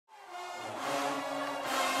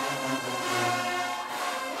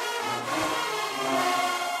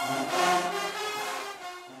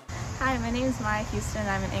Maia.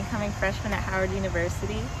 I'm an incoming freshman at Howard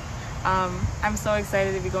University. I'm so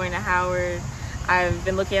excited to be going to Howard. I've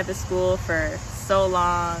been looking at the school for so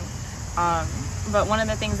long, but one of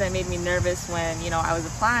the things that made me nervous when I was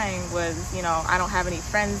applying was I don't have any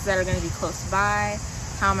friends that are going to be close by.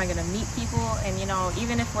 How am I going to meet people? And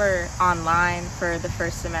even if we're online for the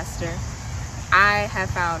first semester, I have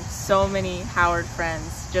found so many Howard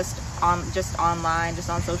friends just online, just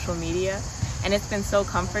on social media. And it's been so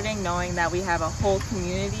comforting knowing that we have a whole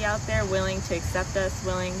community out there willing to accept us,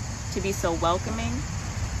 willing to be so welcoming.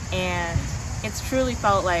 And it's truly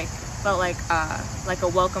felt like a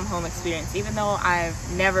welcome home experience. Even though I've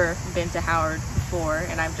never been to Howard before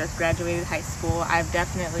and I've just graduated high school, I've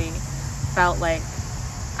definitely felt like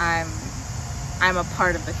I'm a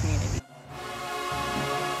part of the community.